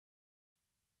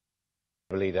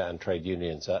leader and trade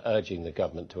unions are urging the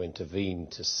government to intervene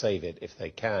to save it if they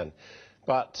can.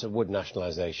 But would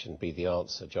nationalisation be the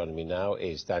answer? Joining me now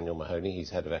is Daniel Mahoney. He's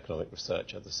Head of Economic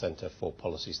Research at the Centre for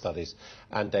Policy Studies,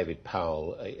 and David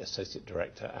Powell, Associate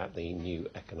Director at the New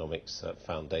Economics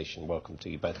Foundation. Welcome to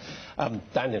you both.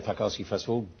 Daniel, if I could ask you first of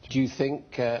all, do you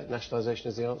think nationalisation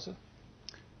is the answer?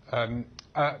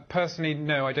 Personally,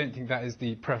 no, I don't think that is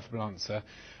the preferable answer.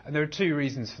 And there are two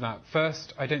reasons for that.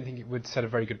 First, I don't think it would set a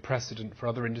very good precedent for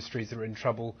other industries that are in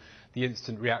trouble. The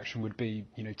instant reaction would be,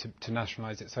 to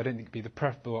nationalise it. So I don't think it would be the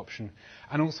preferable option.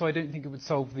 And also, I don't think it would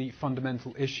solve the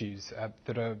fundamental issues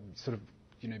that are sort of,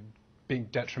 being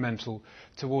detrimental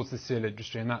towards the steel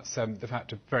industry. And that's the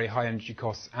fact of very high energy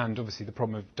costs and obviously the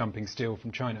problem of dumping steel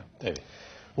from China. David.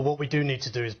 Well, what we do need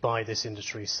to do is buy this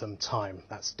industry some time.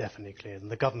 That's definitely clear. And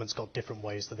the government's got different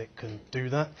ways that it can do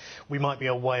that. We might be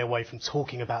a way away from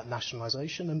talking about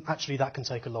nationalisation, and actually that can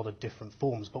take a lot of different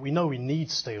forms. But we know we need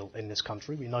steel in this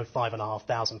country. We know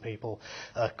 5,500 people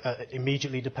are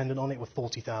immediately dependent on it, with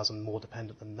 40,000 more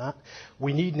dependent than that.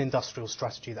 We need an industrial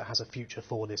strategy that has a future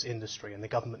for this industry, and the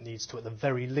government needs to, at the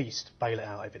very least, bail it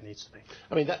out if it needs to be.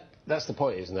 I mean, that's the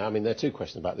point, isn't it? I mean, there are two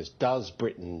questions about this. Does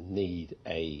Britain need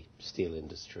a steel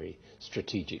industry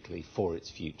strategically for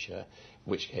its future, in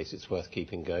which case it's worth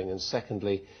keeping going? And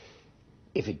secondly,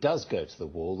 if it does go to the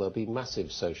wall, there'll be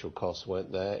massive social costs,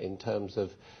 won't there, in terms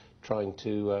of trying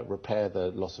to repair the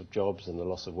loss of jobs and the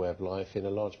loss of way of life in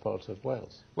a large part of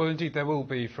Wales? Well, indeed, there will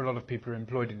be for a lot of people who are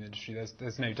employed in the industry.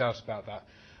 There's no doubt about that.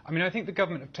 I mean, I think the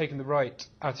government have taken the right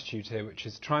attitude here, which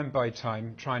is try and buy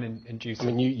time, try and induce... I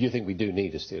mean, you think we do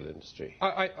need a steel industry?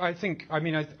 I think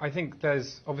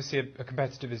there's obviously a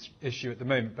competitive issue at the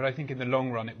moment, but I think in the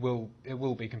long run it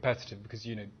will be competitive because,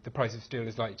 the price of steel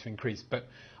is likely to increase. But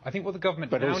I think what the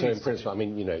government But now also needs in principle, I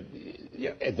mean,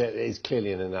 there is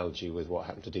clearly an analogy with what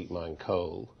happened to deep mine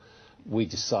coal. We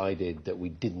decided that we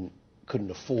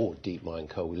couldn't afford deep mine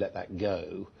coal. We let that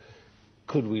go.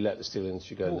 Could we let the steel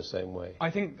industry go in the same way?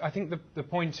 I think the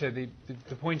point here,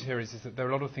 the point here is that there are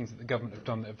a lot of things that the government have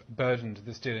done that have burdened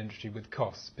the steel industry with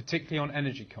costs, particularly on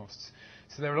energy costs.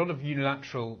 So there are a lot of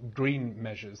unilateral green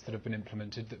measures that have been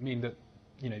implemented that mean that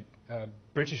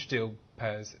British steel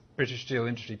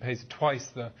industry pays twice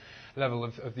the level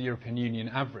of the European Union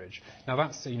average. Now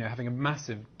that's having a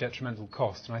massive detrimental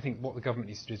cost, and I think what the government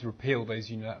needs to do is repeal those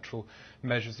unilateral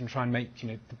measures and try and make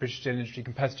the British steel industry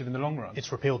competitive in the long run.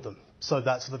 It's repealed them, so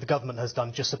that the government has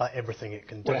done just about everything it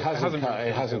can do. Well,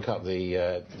 it hasn't cut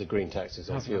the green taxes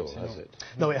on fuel, has it?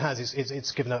 No, it has.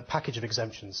 It's given a package of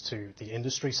exemptions to the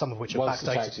industry, some of which are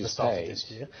backdated to the start of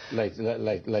this year.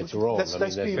 Later on.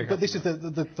 But this is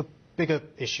the bigger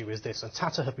issue is this, and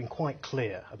Tata have been quite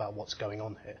clear about what's going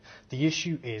on here. The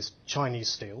issue is Chinese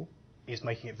steel is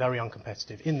making it very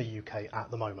uncompetitive in the UK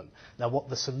at the moment. Now, what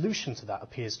the solution to that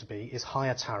appears to be is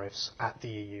higher tariffs at the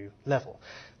EU level.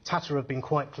 Tata have been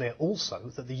quite clear also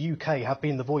that the UK have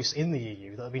been the voice in the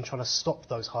EU that have been trying to stop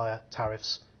those higher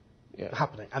tariffs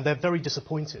happening, and they're very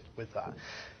disappointed with that.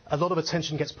 A lot of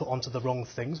attention gets put onto the wrong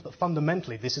things, but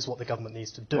fundamentally this is what the government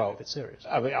needs to do if it's serious.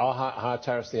 I mean, are higher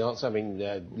tariffs the answer? I mean,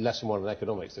 lesson one in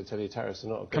economics, they tell you tariffs are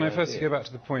not a good idea. Can I first go back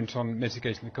to the point on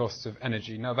mitigating the costs of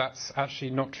energy? Now, that's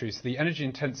actually not true. So the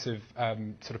energy-intensive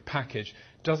sort of package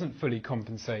doesn't fully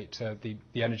compensate the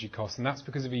energy costs, and that's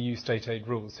because of EU state aid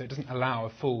rules, so it doesn't allow a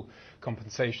full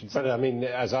compensation. But, I mean,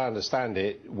 as I understand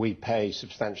it, we pay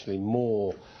substantially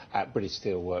more at British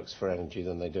Steelworks for energy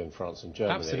than they do in France and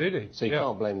Germany. Absolutely. So you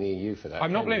can't blame the EU for that.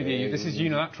 I'm not blaming the EU. This is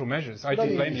unilateral measures. I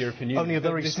do blame the European Union. Only a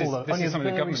very small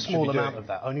amount of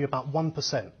that. Only about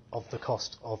 1% of the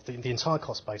cost of the entire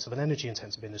cost base of an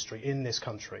energy-intensive industry in this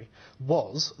country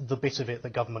was the bit of it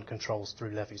that government controls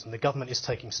through levies, and the government is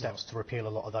taking steps to repeal a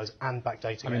lot of those and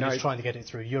backdating. And is trying to get it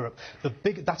through Europe.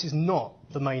 That is not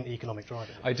the main economic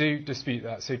driver. I do dispute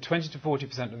that. So 20 to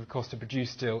 40% of the cost to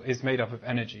produce steel is made up of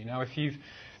energy. Now,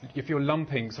 if you're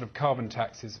lumping sort of carbon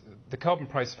taxes, the carbon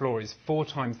price floor is 4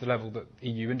 times the level that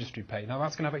EU industry pay. Now,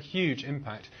 that's going to have a huge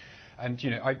impact. And,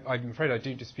 I'm afraid I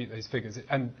do dispute those figures.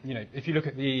 And, if you look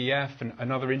at the EEF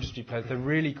and other industry players, they're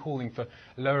really calling for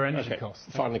lower energy costs.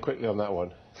 Finally, quickly on that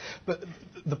one. But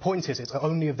the point is, it's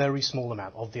only a very small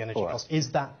amount of the energy cost.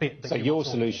 Is that bit that So your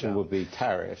solution would be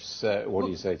tariffs. What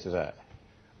do you say to that?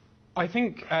 I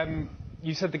think...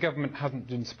 you said the government hasn't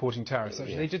been supporting tariffs.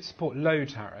 Actually, they did support low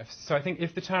tariffs. So I think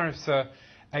if the tariffs are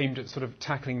aimed at sort of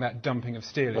tackling that dumping of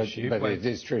steel issue... But it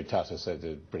is true, Tata said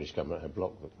the British government had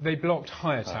blocked them. They blocked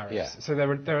higher tariffs. So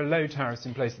there are low tariffs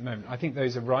in place at the moment. I think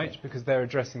those are right because they're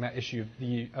addressing that issue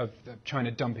of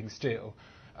China dumping steel.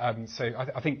 So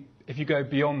I think if you go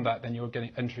beyond that, then you're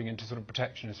entering into sort of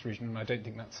protectionist region, and I don't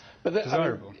think that's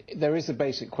desirable. I mean, there is a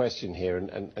basic question here,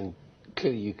 and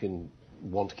clearly you can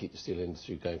want to keep the steel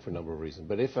industry going for a number of reasons.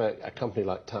 But if a company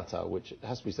like Tata, which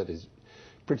has to be said is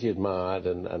pretty admired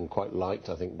and quite liked,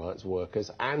 I think, by its workers,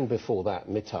 and before that,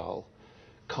 Mittal,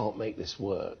 can't make this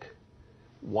work,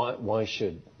 why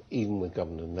should, even with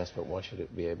government investment, why should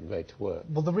it be made to work?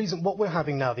 Well, the reason what we're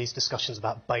having now, these discussions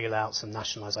about bailouts and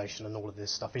nationalisation and all of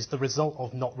this stuff, is the result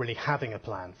of not really having a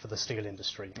plan for the steel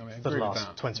industry for the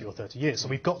last 20 or 30 years. So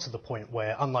we've got to the point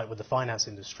where, unlike with the finance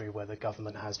industry, where the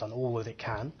government has done all that it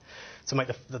can to make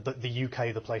the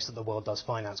UK the place that the world does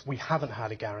finance, we haven't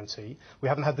had a guarantee. We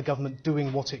haven't had the government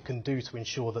doing what it can do to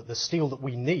ensure that the steel that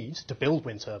we need to build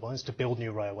wind turbines, to build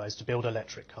new railways, to build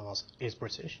electric cars is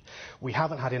British. We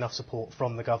haven't had enough support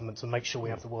from the government to make sure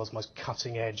we have the world's most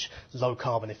cutting-edge,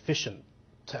 low-carbon efficient,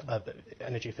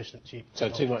 energy efficiency. So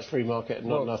too much free market and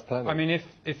not enough planning? I mean,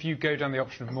 if you go down the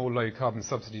option of more low-carbon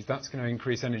subsidies, that's going to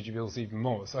increase energy bills even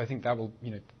more. So I think that will,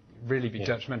 really be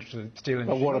detrimental to the steel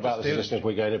industry. But what about the suggestion if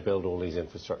we're going to build all these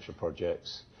infrastructure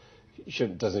projects?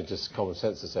 Doesn't it just common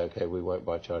sense to say, OK, we won't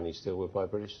buy Chinese steel, we'll buy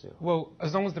British steel? Well,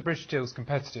 as long as the British steel is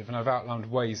competitive, and I've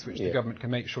outlined ways which the government can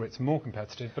make sure it's more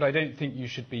competitive, but I don't think you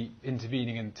should be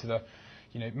intervening into the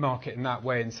market in that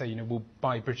way and say, we'll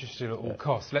buy British steel at all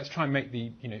costs. Let's try and make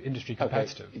the industry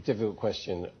competitive. Okay, difficult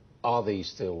question. Are these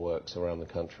steel works around the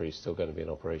country still going to be in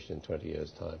operation in 20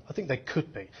 years' time? I think they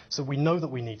could be. So we know that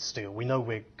we need steel. We know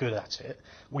we're good at it.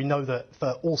 We know that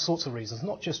for all sorts of reasons,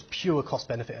 not just pure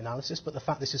cost-benefit analysis, but the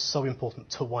fact this is so important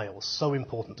to Wales, so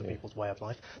important to people's way of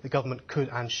life, the government could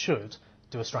and should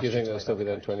do a strategy. Do you think they'll still be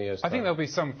there in 20 years' time? I think there'll be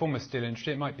some form of steel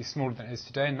industry. It might be smaller than it is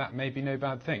today, and that may be no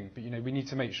bad thing. But, we need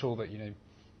to make sure that, the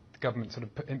government sort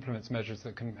of implements measures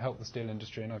that can help the steel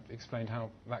industry, and I've explained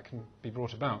how that can be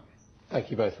brought about. Thank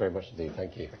you both very much indeed.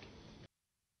 Thank you.